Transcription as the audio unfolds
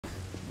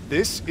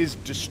This is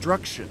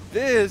destruction.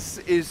 This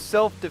is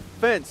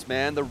self-defense,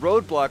 man. The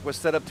roadblock was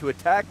set up to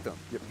attack them.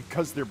 Yeah,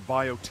 because they're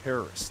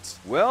bioterrorists.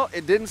 Well,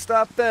 it didn't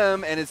stop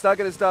them, and it's not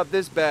going to stop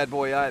this bad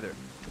boy either.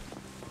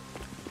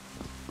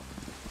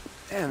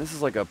 Man, this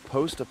is like a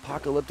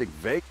post-apocalyptic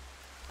Vegas.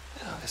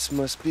 Oh, this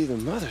must be the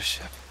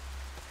mothership.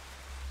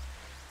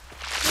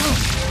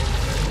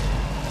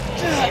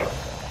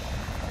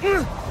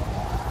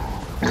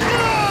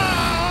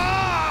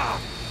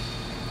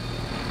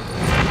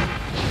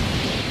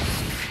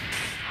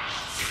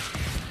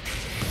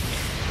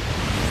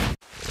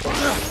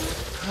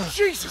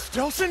 Jesus,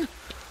 Delson!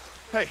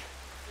 Hey,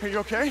 are you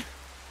okay?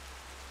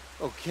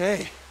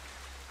 Okay.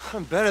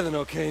 I'm better than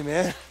okay,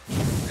 man. I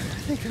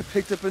think I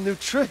picked up a new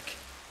trick.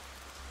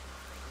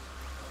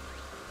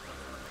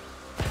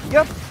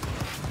 Yep.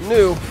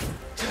 New.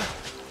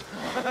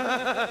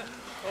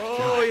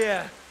 Oh,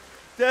 yeah.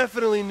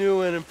 Definitely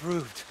new and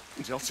improved.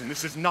 Delson,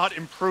 this is not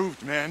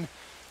improved, man.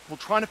 We're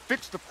trying to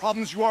fix the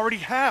problems you already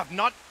have,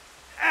 not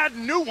add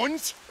new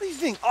ones. What do you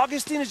think?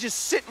 Augustine is just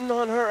sitting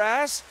on her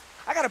ass?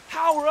 I gotta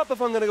power up if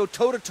I'm gonna go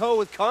toe-to-toe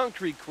with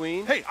Concrete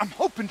Queen. Hey, I'm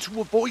hoping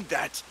to avoid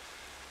that.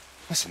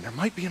 Listen, there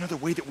might be another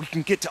way that we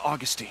can get to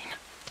Augustine.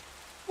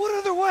 What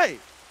other way?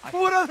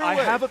 What other way? I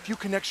have a few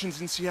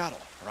connections in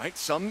Seattle, all right?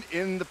 Some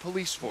in the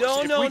police force.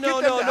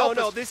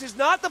 No. This is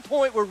not the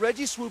point where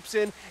Reggie swoops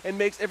in and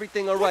makes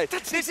everything all right.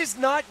 This is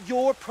not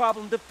your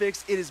problem to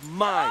fix. It is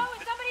mine. Hello,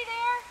 is somebody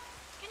there?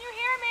 Can you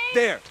hear me?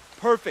 There.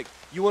 Perfect.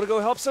 You want to go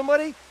help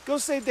somebody? Go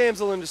save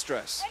damsel in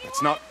distress. Anyone?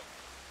 It's not...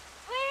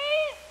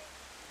 Please?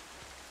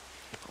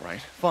 All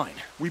right, fine.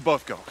 We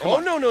both go. Come Oh,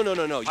 on.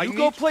 no. I You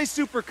go need- play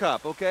Super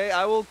Cop, okay?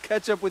 I will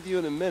catch up with you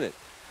in a minute.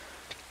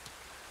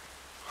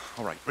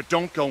 All right, but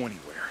don't go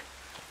anywhere.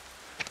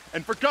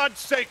 And for God's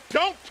sake,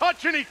 don't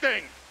touch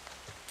anything!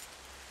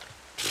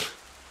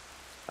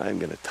 I'm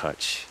gonna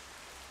touch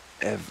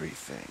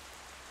everything.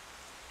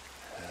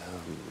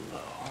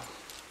 Hello.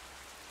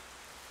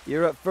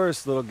 You're up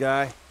first, little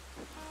guy.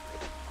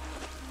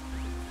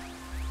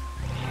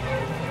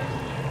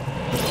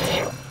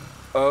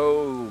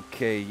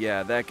 Okay,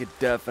 yeah, that could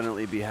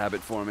definitely be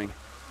habit forming.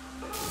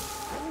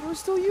 Oh, we're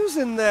still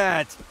using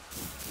that.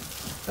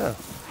 Oh,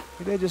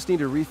 maybe I just need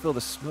to refill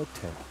the smoke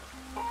tank.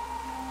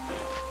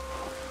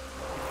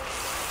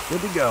 Good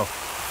to go.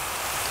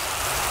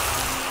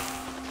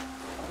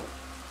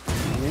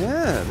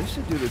 Yeah, this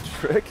should do the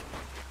trick.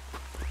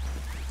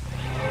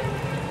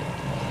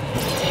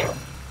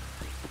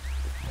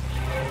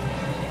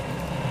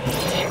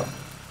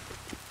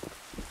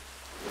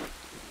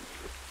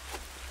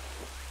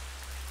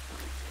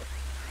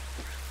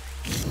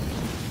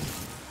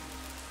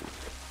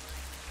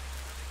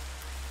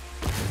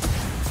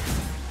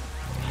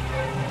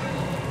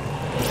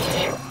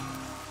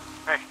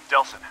 Hey,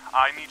 Delson,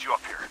 I need you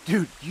up here.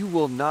 Dude, you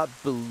will not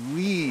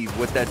believe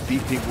what that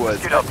beeping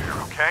was. Get up here,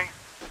 okay?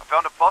 I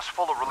found a bus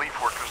full of relief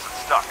workers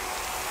that's stuck.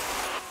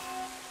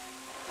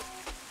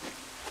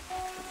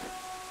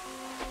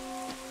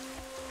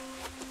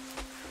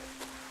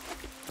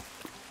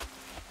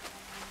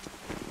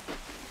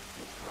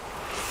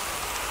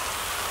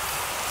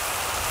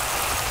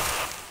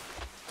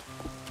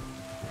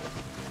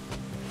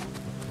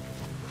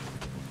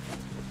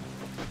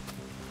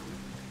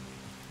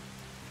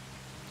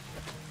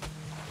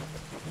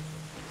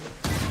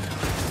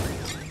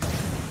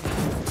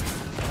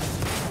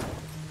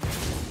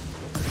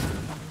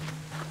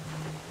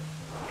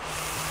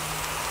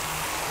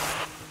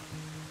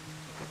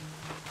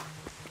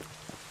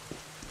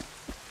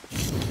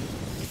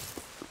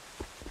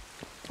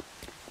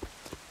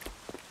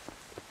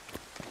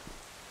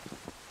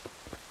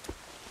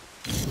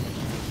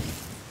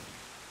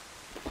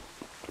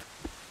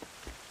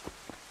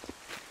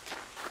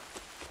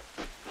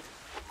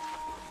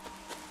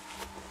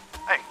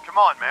 Hey, come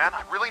on, man.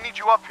 I really need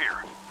you up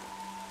here.